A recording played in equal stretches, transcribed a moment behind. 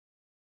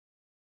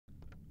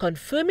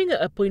Confirming her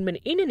appointment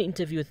in an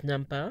interview with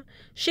Nampa,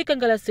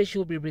 Shikangala says she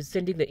will be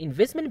representing the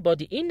investment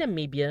body in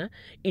Namibia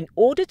in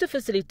order to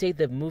facilitate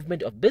the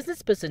movement of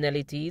business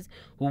personalities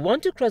who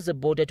want to cross the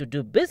border to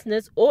do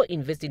business or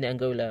invest in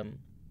Angola.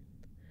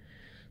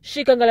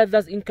 Shikangala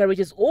thus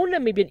encourages all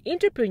Namibian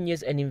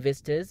entrepreneurs and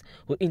investors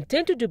who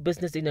intend to do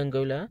business in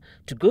Angola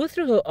to go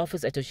through her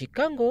office at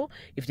Oshikango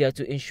if they are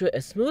to ensure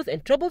a smooth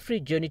and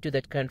trouble-free journey to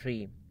that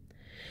country.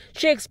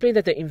 She explained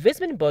that the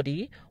investment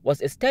body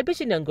was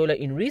established in Angola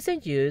in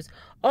recent years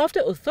after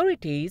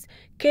authorities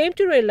came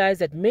to realize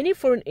that many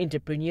foreign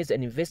entrepreneurs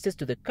and investors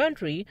to the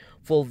country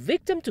fall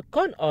victim to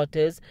con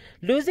artists,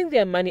 losing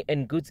their money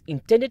and goods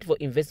intended for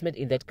investment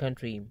in that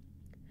country.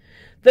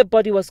 The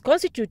body was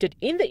constituted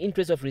in the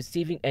interest of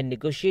receiving and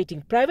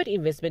negotiating private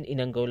investment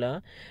in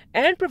Angola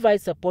and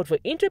provides support for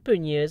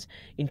entrepreneurs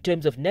in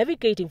terms of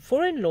navigating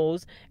foreign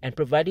laws and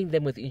providing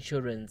them with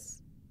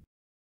insurance.